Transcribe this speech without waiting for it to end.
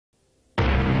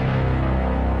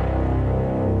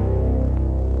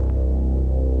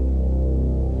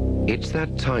It's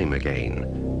that time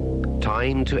again.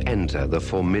 Time to enter the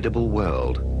formidable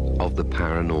world of the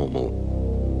paranormal.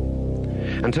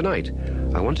 And tonight,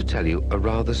 I want to tell you a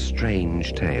rather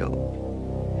strange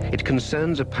tale. It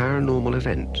concerns a paranormal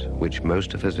event which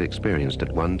most of us have experienced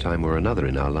at one time or another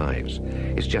in our lives.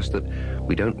 It's just that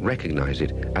we don't recognize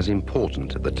it as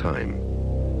important at the time.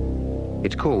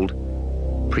 It's called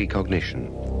precognition.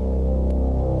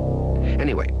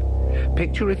 Anyway,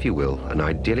 picture, if you will, an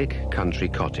idyllic country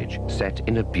cottage set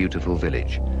in a beautiful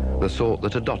village, the sort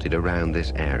that are dotted around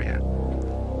this area.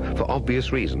 For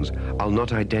obvious reasons, I'll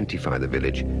not identify the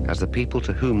village, as the people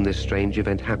to whom this strange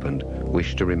event happened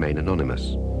wish to remain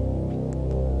anonymous.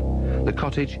 The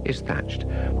cottage is thatched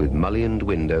with mullioned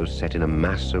windows set in a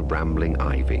mass of rambling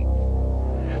ivy.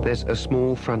 There's a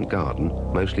small front garden,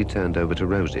 mostly turned over to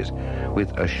roses,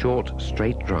 with a short,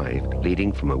 straight drive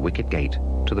leading from a wicket gate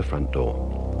to the front door.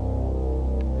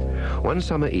 One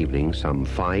summer evening, some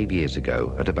 5 years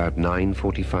ago, at about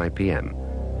 9:45 p.m.,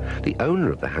 the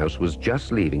owner of the house was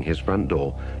just leaving his front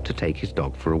door to take his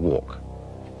dog for a walk.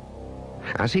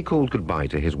 As he called goodbye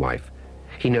to his wife,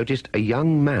 he noticed a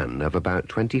young man of about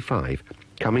 25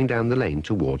 coming down the lane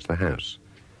towards the house.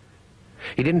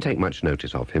 He didn't take much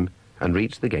notice of him and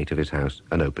reached the gate of his house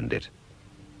and opened it.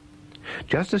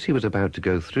 Just as he was about to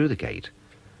go through the gate,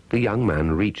 the young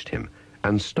man reached him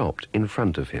and stopped in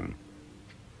front of him.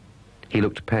 He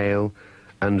looked pale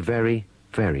and very,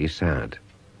 very sad.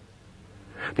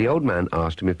 The old man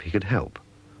asked him if he could help,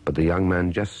 but the young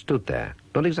man just stood there,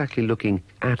 not exactly looking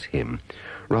at him,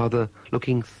 rather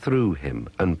looking through him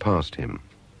and past him.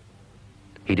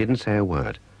 He didn't say a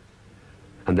word.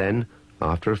 And then,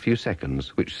 after a few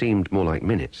seconds, which seemed more like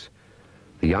minutes,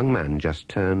 the young man just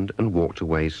turned and walked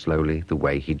away slowly the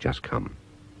way he'd just come.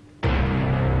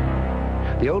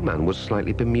 The old man was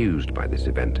slightly bemused by this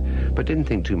event, but didn't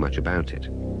think too much about it.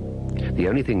 The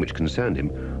only thing which concerned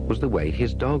him was the way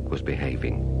his dog was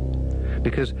behaving.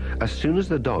 Because as soon as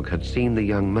the dog had seen the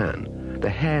young man, the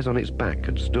hairs on its back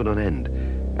had stood on end,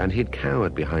 and he'd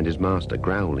cowered behind his master,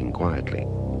 growling quietly.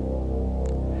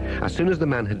 As soon as the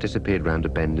man had disappeared round a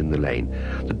bend in the lane,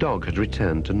 the dog had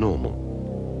returned to normal.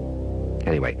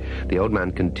 Anyway, the old man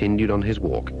continued on his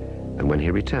walk, and when he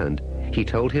returned, he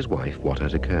told his wife what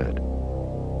had occurred.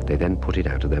 They then put it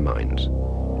out of their minds.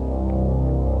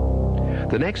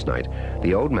 The next night,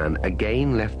 the old man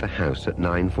again left the house at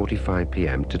 9:45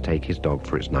 p.m. to take his dog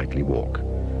for its nightly walk.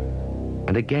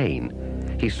 And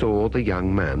again, he saw the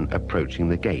young man approaching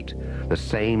the gate, the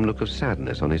same look of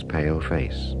sadness on his pale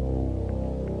face.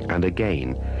 And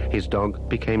again, his dog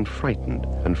became frightened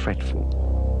and fretful.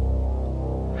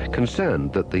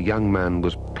 Concerned that the young man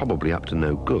was probably up to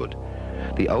no good,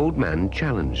 the old man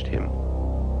challenged him.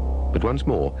 But once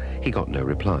more, he got no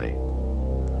reply.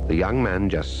 The young man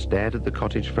just stared at the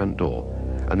cottage front door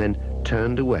and then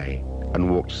turned away and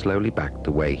walked slowly back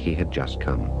the way he had just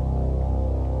come.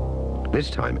 This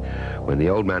time, when the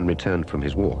old man returned from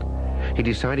his walk, he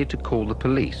decided to call the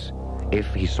police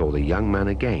if he saw the young man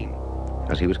again,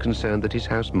 as he was concerned that his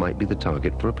house might be the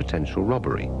target for a potential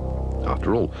robbery.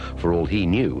 After all, for all he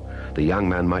knew, the young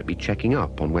man might be checking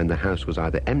up on when the house was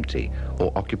either empty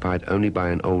or occupied only by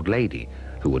an old lady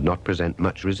who would not present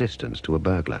much resistance to a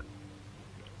burglar.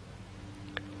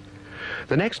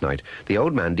 The next night, the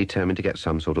old man determined to get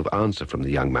some sort of answer from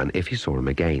the young man if he saw him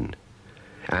again.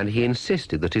 And he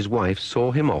insisted that his wife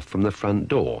saw him off from the front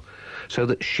door so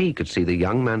that she could see the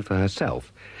young man for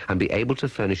herself and be able to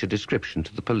furnish a description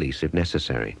to the police if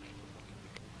necessary.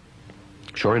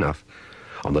 Sure enough,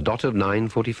 on the dot of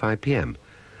 9:45 p.m.,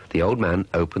 the old man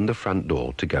opened the front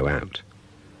door to go out.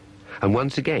 And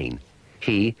once again,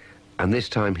 he, and this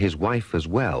time his wife as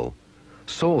well,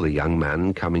 saw the young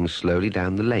man coming slowly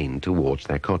down the lane towards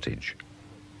their cottage.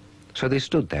 So they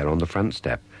stood there on the front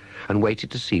step and waited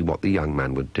to see what the young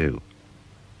man would do.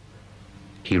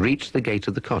 He reached the gate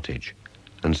of the cottage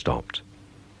and stopped.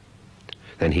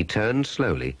 Then he turned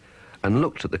slowly and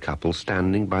looked at the couple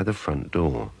standing by the front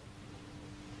door.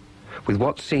 With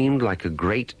what seemed like a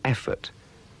great effort,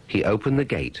 he opened the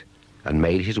gate and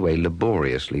made his way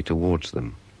laboriously towards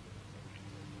them.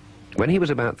 When he was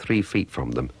about 3 feet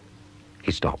from them,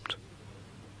 he stopped.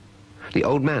 The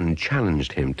old man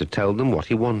challenged him to tell them what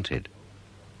he wanted.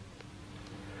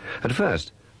 At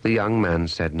first, the young man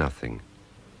said nothing,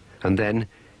 and then,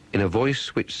 in a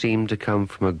voice which seemed to come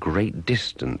from a great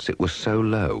distance, it was so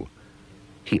low,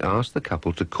 he asked the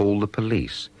couple to call the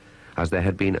police, as there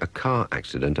had been a car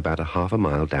accident about a half a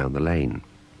mile down the lane.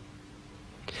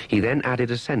 He then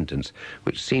added a sentence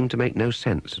which seemed to make no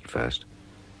sense at first.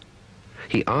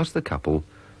 He asked the couple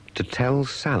to tell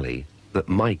Sally that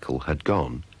Michael had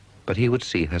gone, but he would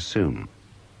see her soon.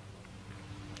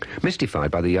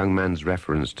 Mystified by the young man's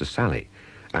reference to Sally,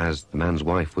 as the man's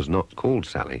wife was not called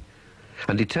Sally,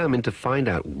 and determined to find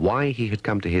out why he had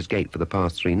come to his gate for the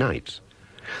past 3 nights,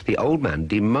 the old man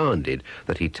demanded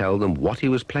that he tell them what he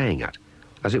was playing at,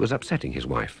 as it was upsetting his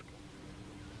wife.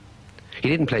 He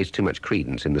didn't place too much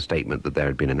credence in the statement that there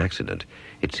had been an accident.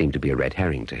 It seemed to be a red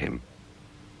herring to him.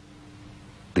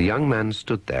 The young man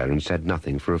stood there and said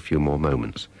nothing for a few more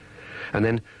moments, and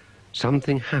then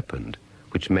something happened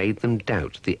which made them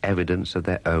doubt the evidence of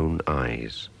their own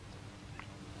eyes.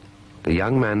 The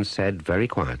young man said very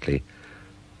quietly,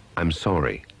 "I'm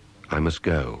sorry, I must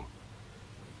go,"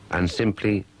 and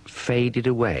simply faded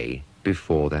away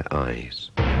before their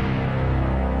eyes.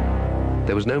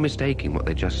 There was no mistaking what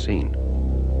they'd just seen.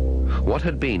 What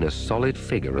had been a solid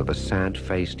figure of a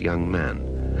sad-faced young man,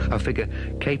 a figure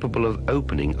capable of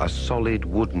opening a solid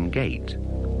wooden gate,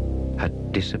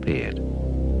 had disappeared.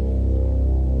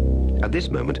 At this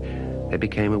moment, they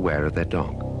became aware of their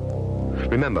dog.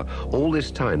 Remember, all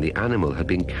this time the animal had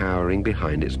been cowering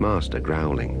behind its master,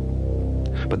 growling.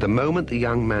 But the moment the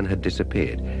young man had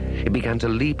disappeared, it began to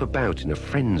leap about in a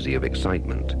frenzy of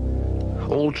excitement.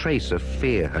 All trace of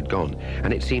fear had gone,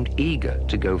 and it seemed eager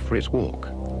to go for its walk.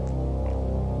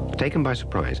 Taken by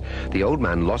surprise, the old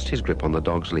man lost his grip on the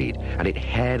dog's lead, and it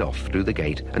haired off through the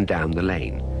gate and down the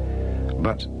lane,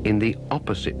 but in the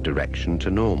opposite direction to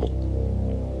normal.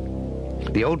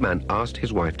 The old man asked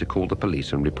his wife to call the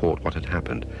police and report what had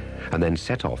happened, and then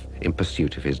set off in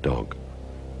pursuit of his dog.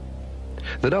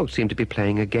 The dog seemed to be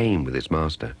playing a game with its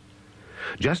master.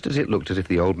 Just as it looked as if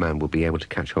the old man would be able to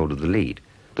catch hold of the lead,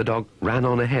 the dog ran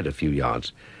on ahead a few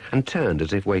yards and turned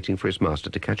as if waiting for its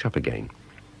master to catch up again.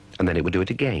 And then it would do it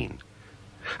again.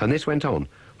 And this went on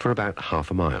for about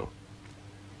half a mile.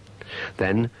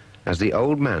 Then, as the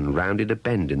old man rounded a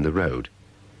bend in the road,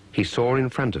 he saw in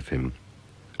front of him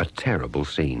a terrible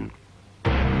scene.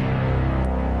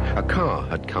 A car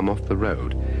had come off the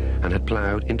road and had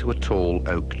ploughed into a tall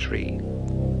oak tree.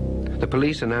 The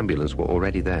police and ambulance were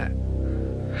already there.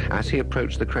 As he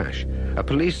approached the crash, a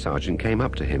police sergeant came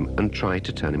up to him and tried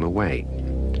to turn him away.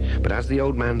 But as the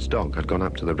old man's dog had gone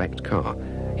up to the wrecked car,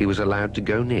 he was allowed to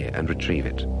go near and retrieve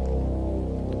it.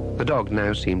 The dog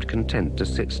now seemed content to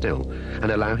sit still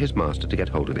and allow his master to get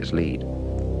hold of its lead.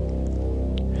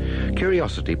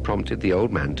 Curiosity prompted the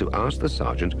old man to ask the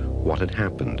sergeant what had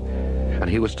happened, and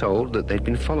he was told that they'd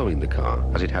been following the car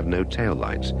as it had no tail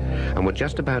lights and were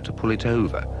just about to pull it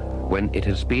over when it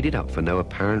had speeded up for no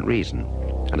apparent reason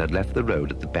and had left the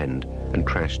road at the bend and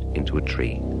crashed into a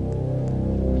tree.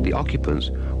 The occupants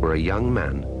were a young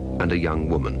man and a young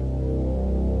woman.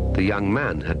 The young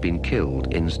man had been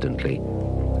killed instantly,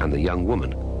 and the young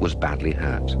woman was badly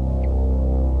hurt.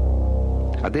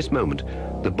 At this moment,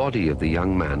 the body of the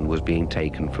young man was being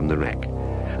taken from the wreck,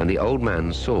 and the old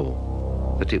man saw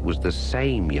that it was the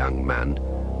same young man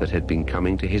that had been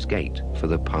coming to his gate for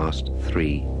the past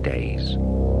 3 days.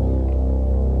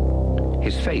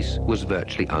 His face was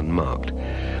virtually unmarked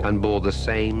and bore the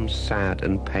same sad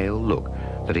and pale look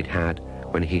that it had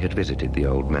when he had visited the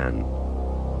old man.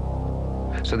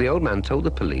 So the old man told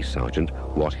the police sergeant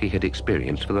what he had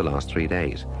experienced for the last 3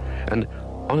 days, and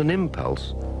on an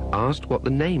impulse asked what the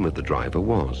name of the driver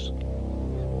was.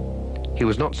 He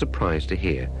was not surprised to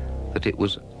hear that it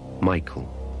was Michael,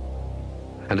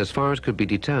 and as far as could be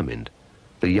determined,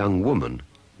 the young woman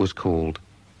was called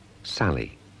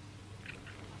Sally.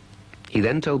 He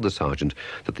then told the sergeant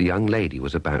that the young lady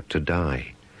was about to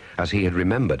die, as he had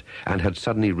remembered and had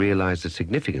suddenly realized the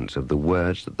significance of the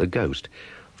words that the ghost,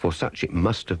 for such it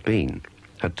must have been,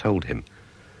 had told him.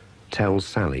 "Tell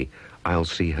Sally I'll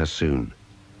see her soon."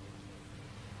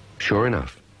 Sure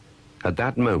enough, at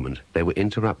that moment they were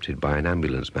interrupted by an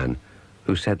ambulance man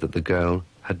who said that the girl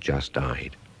had just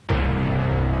died.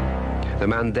 The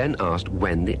man then asked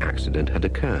when the accident had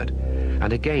occurred,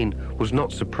 and again was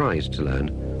not surprised to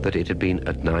learn that it had been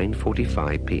at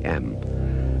 9:45 p.m,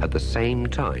 at the same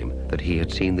time that he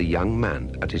had seen the young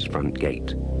man at his front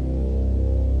gate.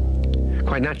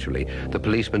 Quite naturally, the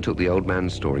policeman took the old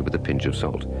man's story with a pinch of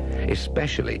salt,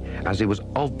 especially as it was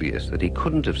obvious that he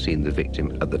couldn't have seen the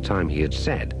victim at the time he had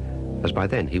said, as by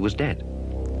then he was dead.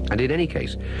 And in any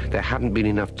case, there hadn't been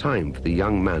enough time for the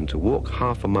young man to walk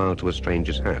half a mile to a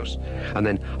stranger's house and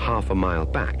then half a mile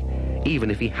back, even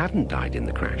if he hadn't died in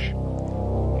the crash.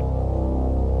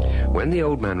 When the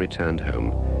old man returned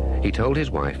home, he told his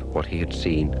wife what he had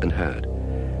seen and heard,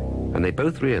 and they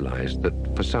both realized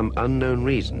that for some unknown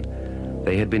reason,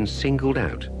 they had been singled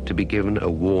out to be given a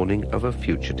warning of a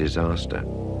future disaster.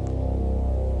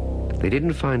 They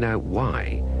didn't find out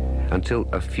why until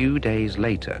a few days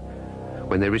later,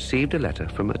 when they received a letter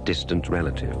from a distant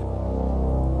relative.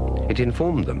 It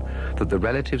informed them that the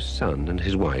relative's son and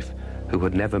his wife, who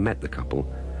had never met the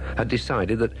couple, had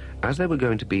decided that as they were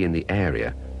going to be in the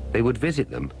area, they would visit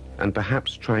them and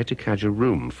perhaps try to catch a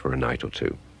room for a night or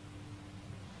two.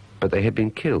 But they had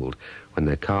been killed when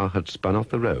their car had spun off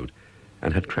the road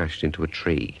and had crashed into a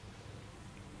tree.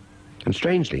 And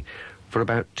strangely, for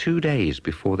about 2 days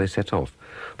before they set off,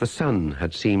 the son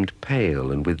had seemed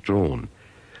pale and withdrawn,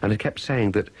 and had kept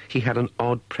saying that he had an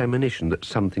odd premonition that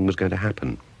something was going to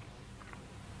happen.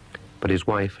 But his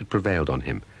wife had prevailed on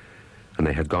him, and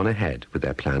they had gone ahead with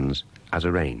their plans as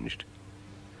arranged.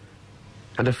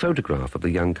 And a photograph of the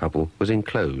young couple was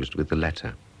enclosed with the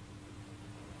letter.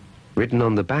 Written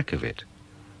on the back of it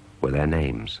were their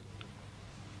names,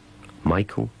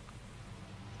 Michael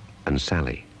and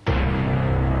Sally.